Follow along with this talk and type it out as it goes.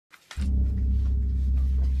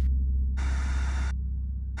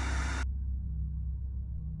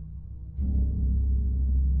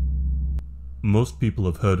Most people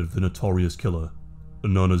have heard of the notorious killer,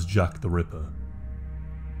 known as Jack the Ripper.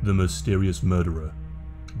 The mysterious murderer,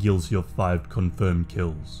 guilty of 5 confirmed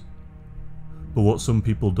kills. But what some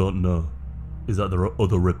people don't know is that there are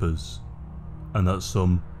other Rippers, and that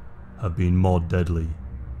some have been more deadly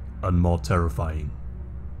and more terrifying.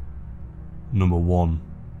 Number 1.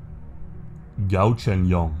 Gao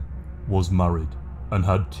Chengyong was married and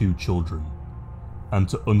had 2 children, and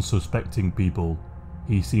to unsuspecting people,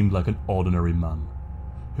 he seemed like an ordinary man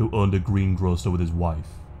who owned a greengrocer with his wife.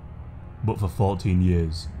 But for 14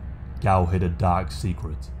 years, Gao hid a dark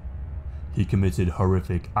secret. He committed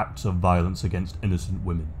horrific acts of violence against innocent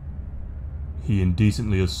women. He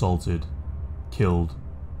indecently assaulted, killed,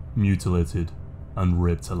 mutilated, and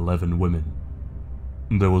raped 11 women.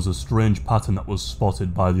 There was a strange pattern that was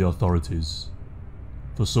spotted by the authorities.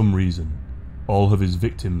 For some reason, all of his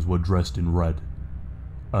victims were dressed in red,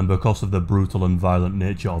 and because of the brutal and violent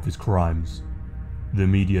nature of his crimes, the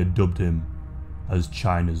media dubbed him as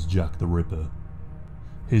China's Jack the Ripper.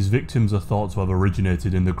 His victims are thought to have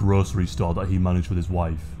originated in the grocery store that he managed with his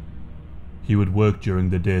wife. He would work during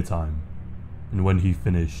the daytime, and when he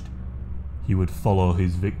finished, he would follow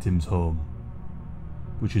his victims home,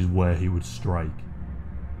 which is where he would strike.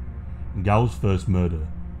 Gao's first murder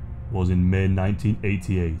was in May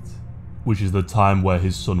 1988, which is the time where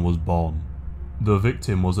his son was born. The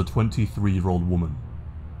victim was a 23-year-old woman,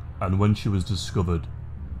 and when she was discovered,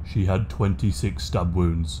 she had 26 stab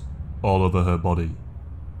wounds all over her body.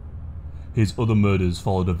 His other murders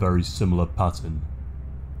followed a very similar pattern,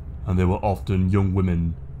 and they were often young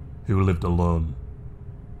women who lived alone.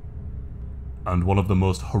 And one of the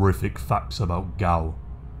most horrific facts about Gao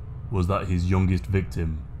was that his youngest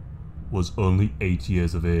victim was only 8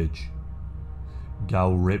 years of age.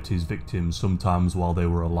 Gao raped his victims sometimes while they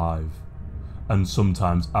were alive, and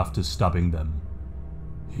sometimes after stabbing them.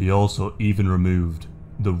 He also even removed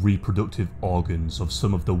the reproductive organs of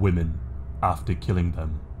some of the women after killing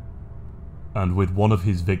them. And with one of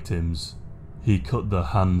his victims, he cut the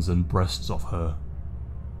hands and breasts of her.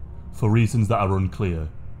 For reasons that are unclear,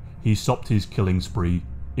 he stopped his killing spree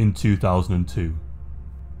in 2002.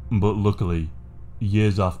 But luckily,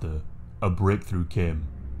 years after, a breakthrough came.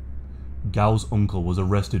 Gao's uncle was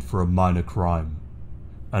arrested for a minor crime,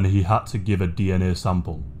 and he had to give a DNA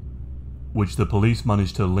sample, which the police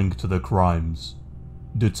managed to link to the crimes,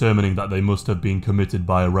 determining that they must have been committed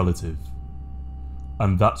by a relative.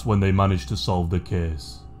 And that's when they managed to solve the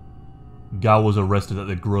case. Gao was arrested at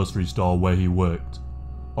the grocery store where he worked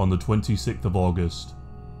on the 26th of August,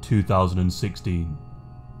 2016.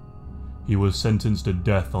 He was sentenced to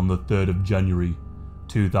death on the 3rd of January,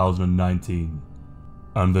 2019.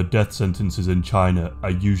 And the death sentences in China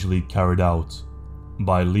are usually carried out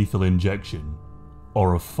by lethal injection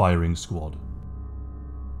or a firing squad.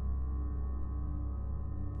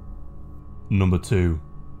 Number 2.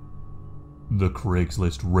 The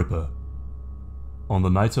Craigslist Ripper. On the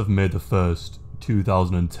night of May the 1st,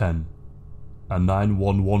 2010, a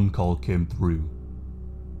 911 call came through,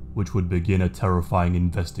 which would begin a terrifying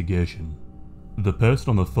investigation. The person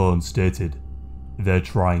on the phone stated, "They're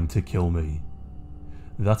trying to kill me."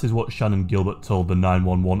 That is what Shannon Gilbert told the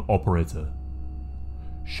 911 operator.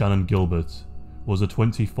 Shannon Gilbert was a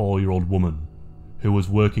 24-year-old woman who was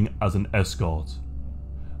working as an escort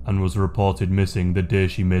and was reported missing the day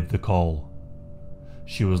she made the call.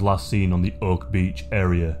 She was last seen on the Oak Beach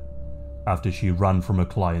area after she ran from a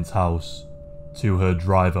client's house to her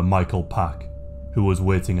driver Michael Pack, who was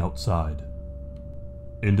waiting outside.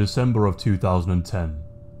 In December of 2010,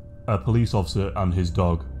 a police officer and his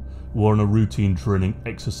dog were on a routine training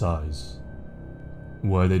exercise,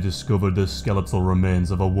 where they discovered the skeletal remains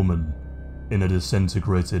of a woman in a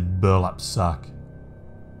disintegrated burlap sack.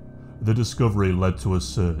 The discovery led to a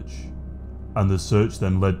search, and the search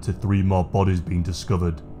then led to 3 more bodies being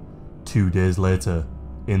discovered 2 days later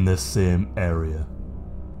in the same area,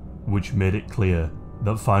 which made it clear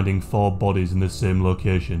that finding 4 bodies in the same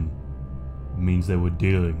location means they were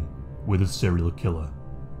dealing with a serial killer.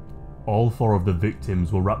 All 4 of the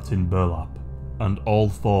victims were wrapped in burlap, and all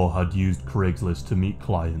 4 had used Craigslist to meet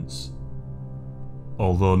clients.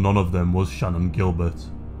 Although none of them was Shannon Gilbert.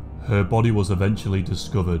 Her body was eventually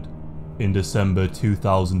discovered in December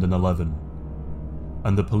 2011,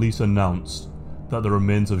 and the police announced that the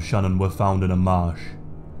remains of Shannon were found in a marsh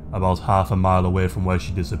about half a mile away from where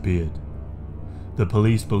she disappeared. The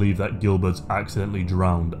police believe that Gilbert accidentally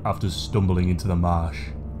drowned after stumbling into the marsh,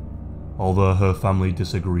 although her family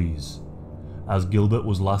disagrees, as Gilbert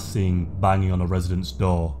was last seen banging on a resident's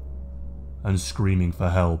door and screaming for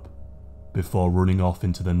help before running off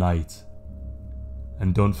into the night.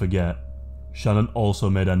 And don't forget, Shannon also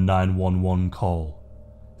made a 911 call,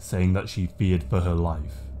 saying that she feared for her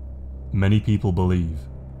life. Many people believe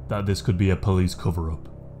that this could be a police cover-up,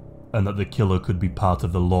 and that the killer could be part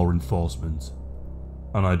of the law enforcement,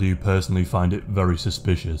 and I do personally find it very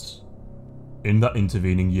suspicious. In that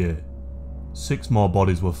intervening year, 6 more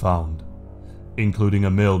bodies were found, including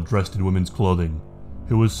a male dressed in women's clothing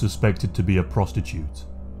who was suspected to be a prostitute,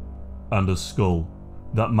 and a skull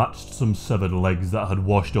that matched some severed legs that had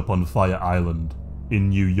washed up on Fire Island in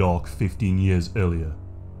New York 15 years earlier.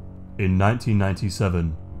 In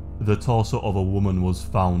 1997, the torso of a woman was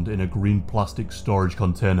found in a green plastic storage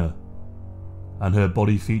container, and her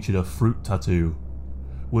body featured a fruit tattoo,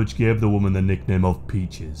 which gave the woman the nickname of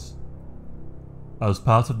Peaches. As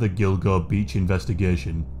part of the Gilgo Beach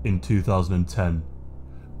investigation in 2010,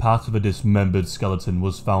 part of a dismembered skeleton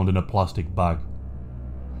was found in a plastic bag.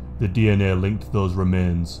 The DNA linked those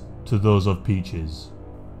remains to those of Peaches.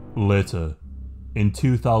 Later, in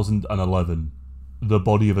 2011, the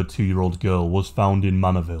body of a 2-year-old girl was found in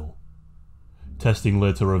Manorville. Testing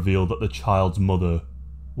later revealed that the child's mother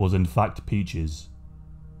was in fact Peaches,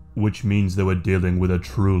 which means they were dealing with a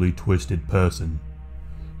truly twisted person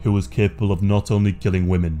who was capable of not only killing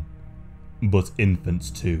women, but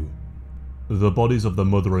infants too. The bodies of the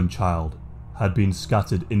mother and child had been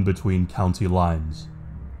scattered in between county lines,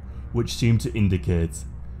 which seemed to indicate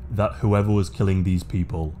that whoever was killing these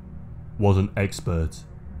people was an expert,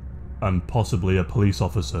 and possibly a police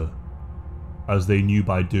officer, as they knew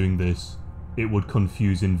by doing this it would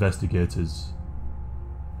confuse investigators.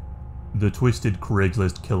 The twisted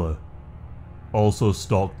Craigslist killer also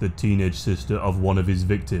stalked the teenage sister of one of his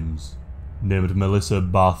victims, named Melissa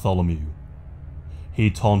Bartholomew. He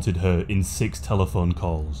taunted her in 6 telephone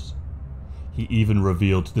calls. He even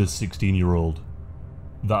revealed to the 16-year-old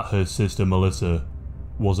that her sister Melissa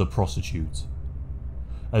was a prostitute,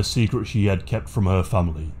 a secret she had kept from her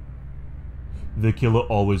family. The killer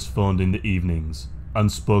always phoned in the evenings and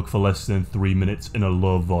spoke for less than 3 minutes in a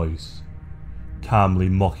low voice, calmly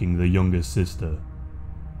mocking the younger sister.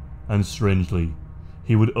 And strangely,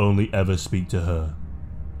 he would only ever speak to her.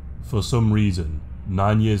 For some reason,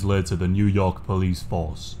 9 years later the New York police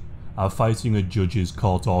force are fighting a judge's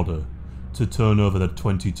court order to turn over the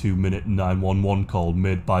 22-minute 911 call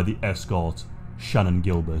made by the escort, Shannon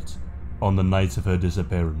Gilbert, on the night of her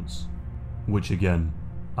disappearance, which again,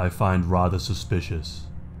 I find rather suspicious.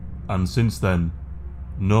 And since then,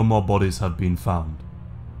 no more bodies have been found,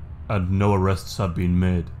 and no arrests have been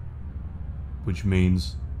made, which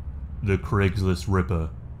means the Craigslist Ripper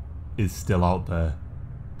is still out there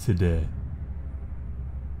today.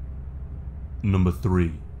 Number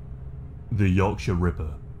 3. The Yorkshire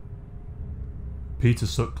Ripper. Peter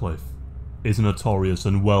Sutcliffe is a notorious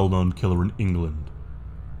and well-known killer in England,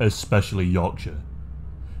 especially Yorkshire.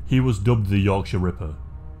 He was dubbed the Yorkshire Ripper.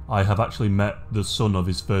 I have actually met the son of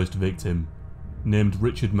his first victim, named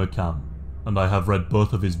Richard McCann, and I have read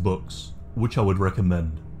both of his books, which I would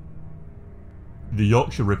recommend. The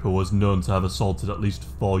Yorkshire Ripper was known to have assaulted at least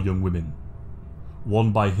 4 young women,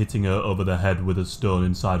 one by hitting her over the head with a stone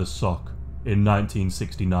inside a sock in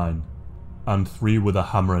 1969, and 3 with a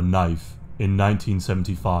hammer and knife in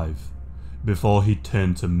 1975, before he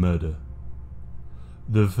turned to murder.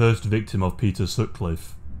 The first victim of Peter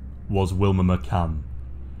Sutcliffe was Wilma McCann.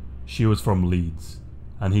 She was from Leeds,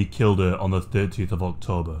 and he killed her on the 30th of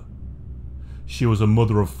October. She was a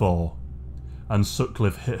mother of 4, and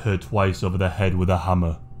Sutcliffe hit her twice over the head with a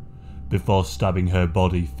hammer, before stabbing her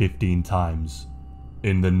body 15 times,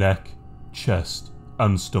 in the neck, chest,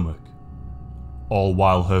 and stomach, all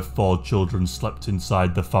while her 4 children slept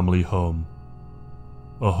inside the family home,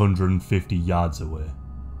 150 yards away.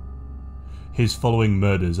 His following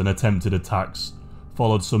murders and attempted attacks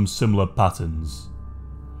followed some similar patterns.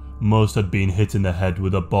 Most had been hit in the head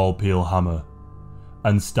with a ball peel hammer,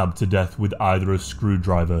 and stabbed to death with either a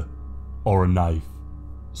screwdriver or a knife.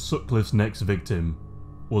 Sutcliffe's next victim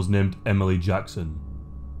was named Emily Jackson,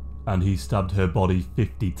 and he stabbed her body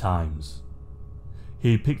 50 times.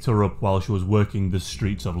 He picked her up while she was working the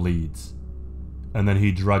streets of Leeds, and then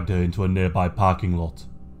he dragged her into a nearby parking lot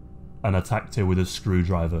and attacked her with a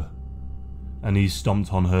screwdriver, and he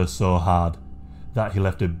stomped on her so hard that he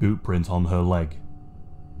left a boot print on her leg.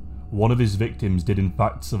 One of his victims did in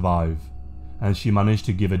fact survive, and she managed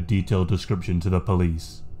to give a detailed description to the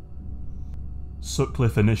police.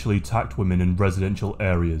 Sutcliffe initially attacked women in residential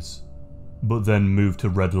areas, but then moved to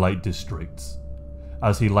red light districts,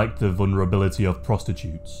 as he liked the vulnerability of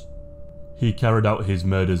prostitutes. He carried out his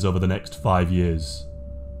murders over the next 5 years,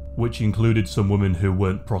 which included some women who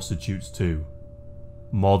weren't prostitutes too.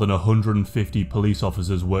 More than 150 police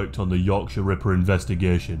officers worked on the Yorkshire Ripper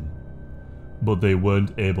investigation, but they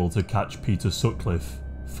weren't able to catch Peter Sutcliffe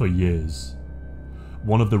for years.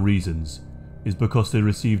 One of the reasons is because they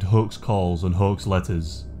received hoax calls and hoax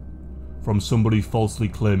letters from somebody falsely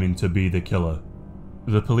claiming to be the killer.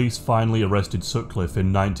 The police finally arrested Sutcliffe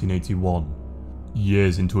in 1981,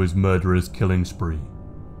 years into his murderous killing spree.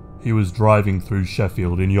 He was driving through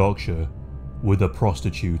Sheffield in Yorkshire with a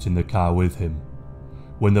prostitute in the car with him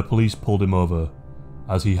when the police pulled him over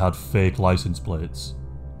as he had fake license plates.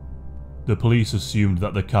 The police assumed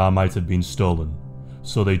that the car might have been stolen,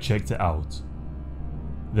 so they checked it out.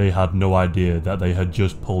 They had no idea that they had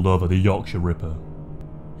just pulled over the Yorkshire Ripper.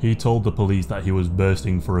 He told the police that he was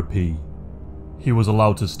bursting for a pee. He was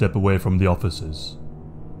allowed to step away from the officers.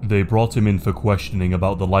 They brought him in for questioning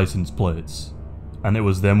about the license plates, and it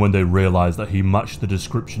was then when they realised that he matched the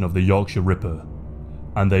description of the Yorkshire Ripper,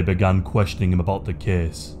 and they began questioning him about the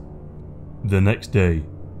case. The next day,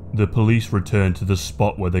 the police returned to the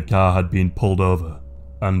spot where the car had been pulled over,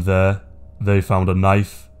 and there they found a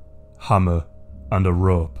knife, hammer, and a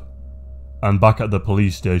rope. And back at the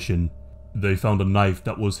police station, they found a knife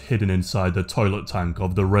that was hidden inside the toilet tank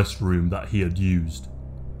of the restroom that he had used.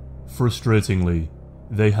 Frustratingly,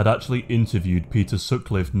 they had actually interviewed Peter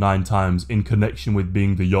Sutcliffe 9 times in connection with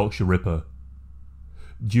being the Yorkshire Ripper,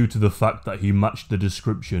 due to the fact that he matched the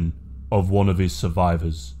description of one of his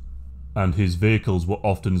survivors, and his vehicles were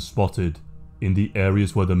often spotted in the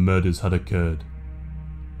areas where the murders had occurred.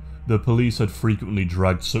 The police had frequently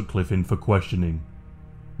dragged Sutcliffe in for questioning,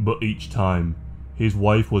 but each time, his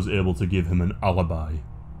wife was able to give him an alibi.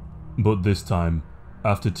 But this time,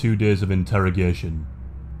 after 2 days of interrogation,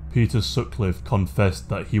 Peter Sutcliffe confessed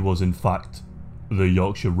that he was in fact the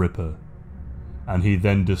Yorkshire Ripper, and he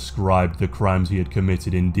then described the crimes he had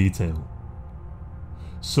committed in detail.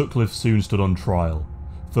 Sutcliffe soon stood on trial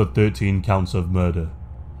for 13 counts of murder,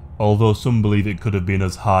 although some believe it could have been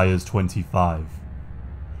as high as 25.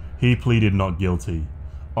 He pleaded not guilty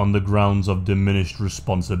on the grounds of diminished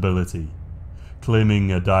responsibility,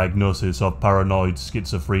 claiming a diagnosis of paranoid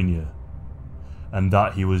schizophrenia, and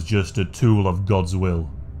that he was just a tool of God's will,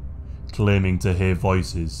 claiming to hear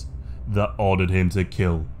voices that ordered him to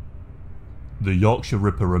kill. The Yorkshire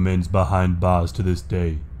Ripper remains behind bars to this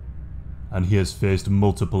day, and he has faced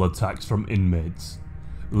multiple attacks from inmates,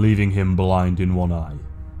 leaving him blind in one eye.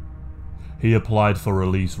 He applied for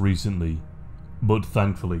release recently, but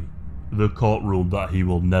thankfully, the court ruled that he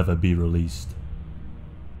will never be released.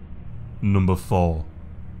 Number 4.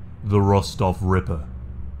 The Rostov Ripper.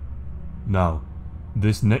 Now,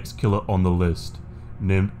 this next killer on the list,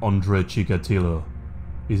 named Andrei Chikatilo,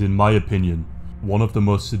 is in my opinion one of the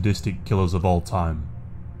most sadistic killers of all time.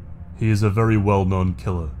 He is a very well-known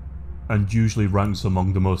killer, and usually ranks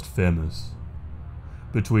among the most famous.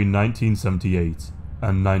 Between 1978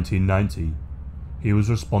 and 1990, he was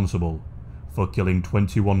responsible for killing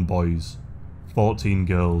 21 boys, 14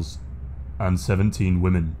 girls, and 17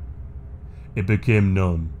 women. It became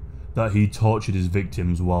known that he tortured his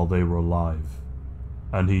victims while they were alive,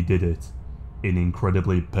 and he did it in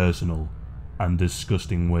incredibly personal and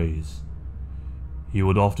disgusting ways. He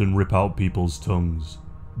would often rip out people's tongues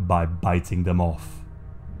by biting them off,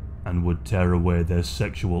 and would tear away their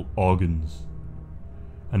sexual organs,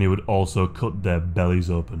 and he would also cut their bellies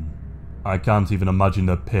open. I can't even imagine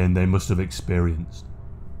the pain they must have experienced.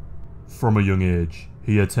 From a young age,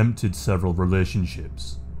 he attempted several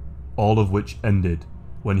relationships, all of which ended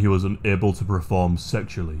when he was unable to perform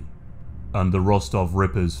sexually, and the Rostov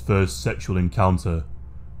Ripper's first sexual encounter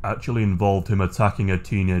actually involved him attacking a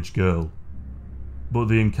teenage girl, but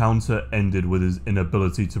the encounter ended with his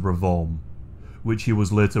inability to perform, which he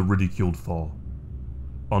was later ridiculed for.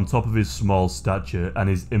 On top of his small stature and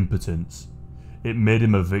his impotence, it made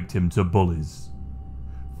him a victim to bullies.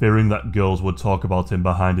 Fearing that girls would talk about him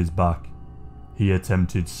behind his back, he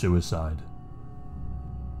attempted suicide.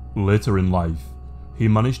 Later in life, he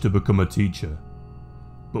managed to become a teacher,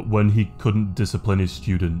 but when he couldn't discipline his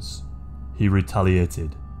students, he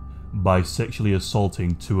retaliated by sexually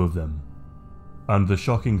assaulting 2 of them. And the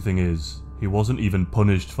shocking thing is, he wasn't even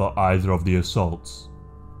punished for either of the assaults,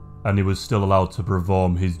 and he was still allowed to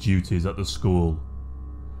perform his duties at the school.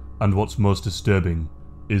 And what's most disturbing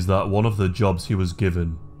is that one of the jobs he was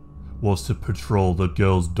given was to patrol the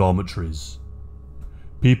girls' dormitories.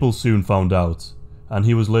 People soon found out, and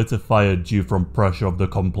he was later fired due from pressure of the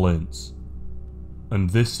complaints. And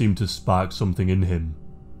this seemed to spark something in him,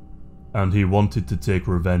 and he wanted to take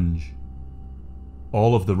revenge.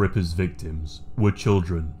 All of the Ripper's victims were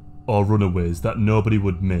children or runaways that nobody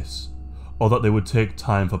would miss, or that they would take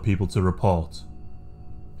time for people to report.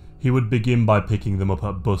 He would begin by picking them up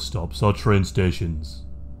at bus stops or train stations,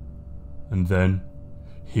 and then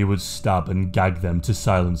He would stab and gag them to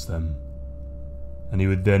silence them, and he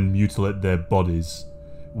would then mutilate their bodies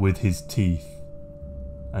with his teeth,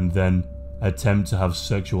 and then attempt to have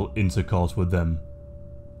sexual intercourse with them,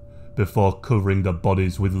 before covering the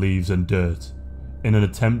bodies with leaves and dirt in an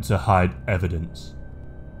attempt to hide evidence.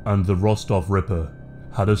 And the Rostov Ripper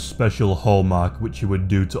had a special hallmark which he would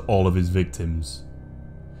do to all of his victims.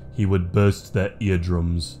 He would burst their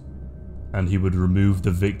eardrums, and he would remove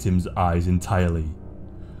the victims' eyes entirely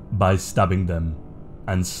by stabbing them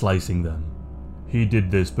and slicing them. He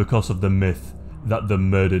did this because of the myth that the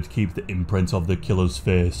murdered keep the imprint of the killer's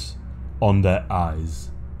face on their eyes.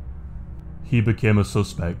 He became a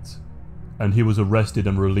suspect, and he was arrested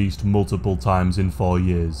and released multiple times in 4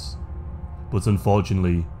 years. But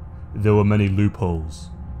unfortunately, there were many loopholes,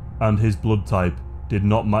 and his blood type did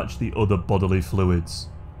not match the other bodily fluids,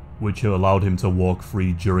 which allowed him to walk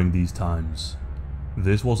free during these times.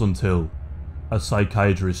 This was until a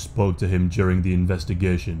psychiatrist spoke to him during the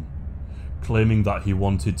investigation, claiming that he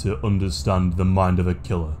wanted to understand the mind of a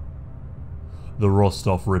killer. The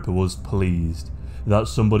Rostov Ripper was pleased that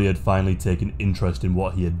somebody had finally taken interest in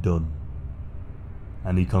what he had done,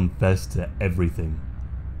 and he confessed to everything.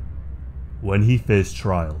 When he faced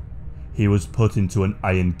trial, he was put into an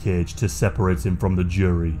iron cage to separate him from the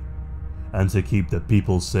jury and to keep the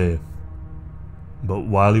people safe. But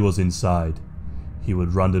while he was inside, he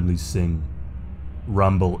would randomly sing,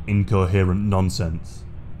 ramble incoherent nonsense,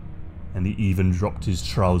 and he even dropped his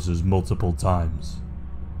trousers multiple times.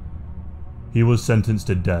 He was sentenced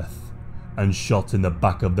to death and shot in the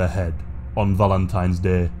back of the head on Valentine's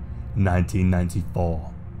Day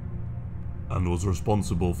 1994, and was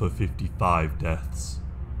responsible for 55 deaths.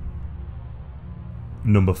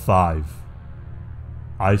 Number 5.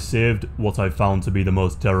 I saved what I found to be the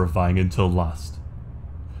most terrifying until last.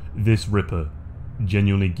 This Ripper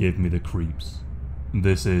genuinely gave me the creeps.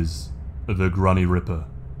 This is the Granny Ripper.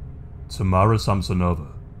 Tamara Samsonova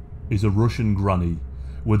is a Russian granny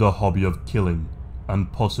with a hobby of killing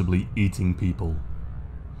and possibly eating people.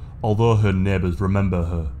 Although her neighbours remember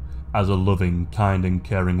her as a loving, kind and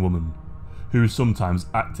caring woman who sometimes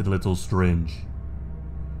acted a little strange,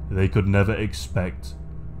 they could never expect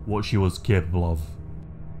what she was capable of.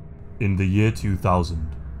 In the year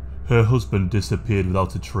 2000, her husband disappeared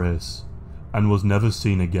without a trace and was never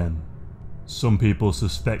seen again. Some people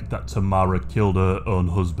suspect that Tamara killed her own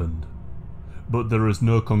husband, but there is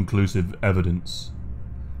no conclusive evidence.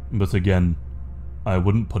 But again, I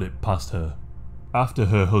wouldn't put it past her. After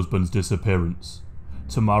her husband's disappearance,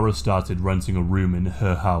 Tamara started renting a room in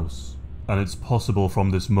her house, and it's possible from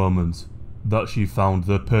this moment that she found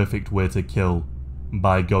the perfect way to kill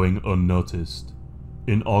by going unnoticed.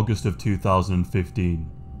 In August of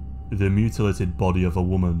 2015, the mutilated body of a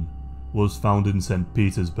woman was found in St.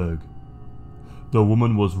 Petersburg. The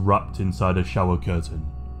woman was wrapped inside a shower curtain.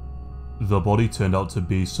 The body turned out to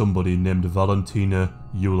be somebody named Valentina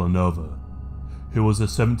Ulanova, who was a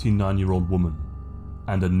 79-year-old woman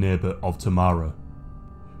and a neighbour of Tamara.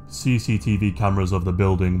 CCTV cameras of the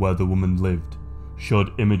building where the woman lived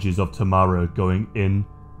showed images of Tamara going in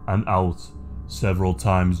and out several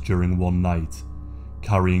times during one night,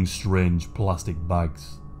 carrying strange plastic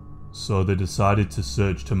bags. So they decided to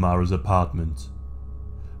search Tamara's apartment,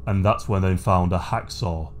 and that's when they found a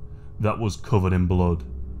hacksaw that was covered in blood,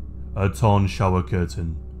 a torn shower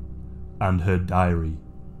curtain, and her diary,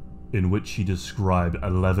 in which she described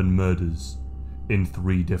 11 murders in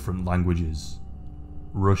 3 different languages: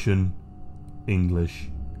 Russian, English,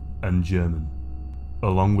 and German.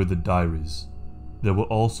 Along with the diaries, there were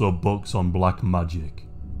also books on black magic,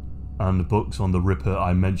 and books on the Ripper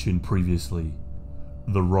I mentioned previously,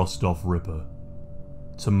 the Rostov Ripper.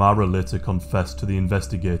 Tamara later confessed to the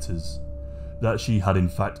investigators that she had in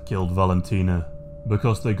fact killed Valentina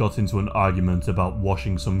because they got into an argument about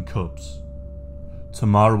washing some cups.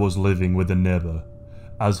 Tamara was living with a neighbour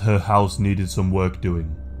as her house needed some work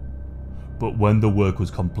doing, but when the work was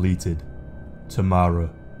completed, Tamara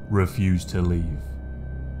refused to leave.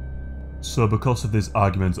 So because of this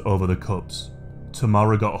argument over the cups,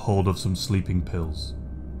 Tamara got hold of some sleeping pills,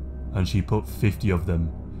 and she put 50 of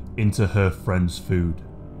them into her friend's food.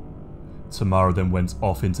 Tamara then went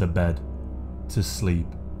off into bed to sleep,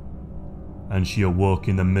 and she awoke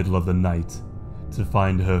in the middle of the night to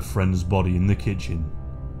find her friend's body in the kitchen.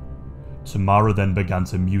 Tamara then began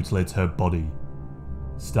to mutilate her body,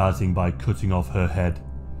 starting by cutting off her head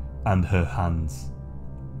and her hands.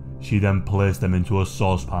 She then placed them into a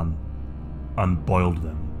saucepan and boiled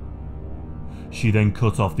them. She then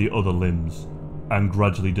cut off the other limbs and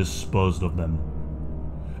gradually disposed of them.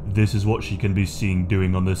 This is what she can be seen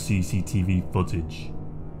doing on the CCTV footage.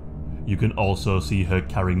 you can also see her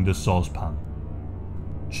carrying the saucepan.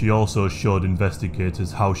 She also showed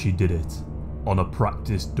investigators how she did it, on a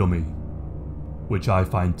practice dummy, which I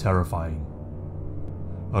find terrifying.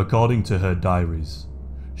 According to her diaries,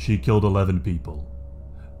 she killed 11 people,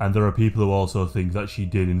 and there are people who also think that she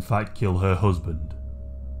did in fact kill her husband.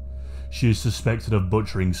 She is suspected of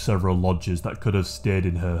butchering several lodgers that could have stayed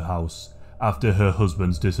in her house after her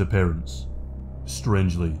husband's disappearance.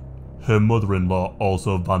 Strangely, her mother-in-law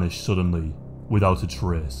also vanished suddenly, without a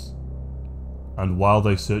trace. And while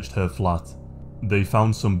they searched her flat, they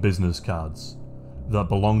found some business cards that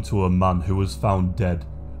belonged to a man who was found dead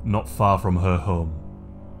not far from her home.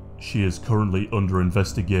 She is currently under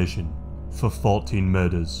investigation for 14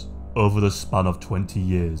 murders over the span of 20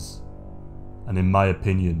 years, and in my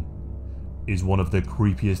opinion, is one of the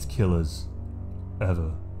creepiest killers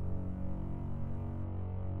ever.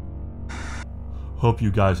 Hope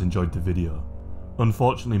you guys enjoyed the video.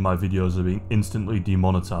 Unfortunately, my videos are being instantly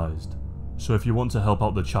demonetized, so if you want to help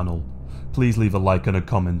out the channel, please leave a like and a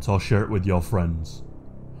comment or share it with your friends.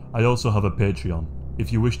 I also have a Patreon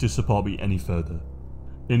if you wish to support me any further.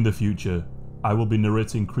 In the future, I will be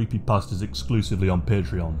narrating creepypastas exclusively on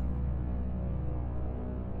Patreon,